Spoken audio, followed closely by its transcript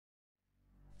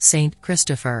Saint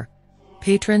Christopher,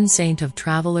 patron saint of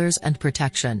travelers and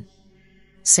protection.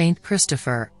 Saint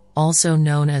Christopher, also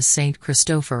known as Saint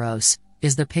Christophoros,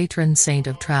 is the patron saint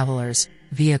of travelers,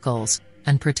 vehicles,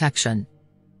 and protection.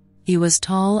 He was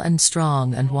tall and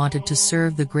strong and wanted to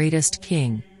serve the greatest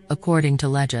king, according to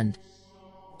legend.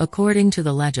 According to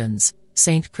the legends,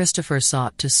 Saint Christopher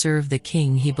sought to serve the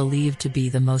king he believed to be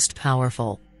the most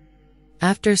powerful.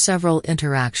 After several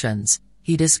interactions,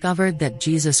 he discovered that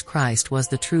Jesus Christ was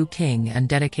the true king and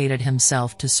dedicated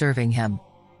himself to serving him.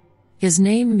 His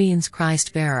name means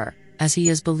Christ-bearer, as he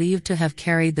is believed to have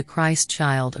carried the Christ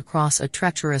child across a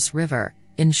treacherous river,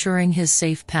 ensuring his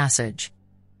safe passage.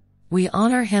 We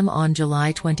honor him on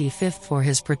July 25 for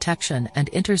his protection and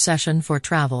intercession for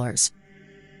travelers.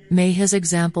 May his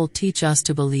example teach us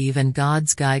to believe in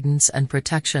God's guidance and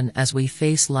protection as we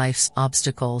face life's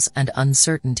obstacles and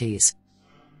uncertainties.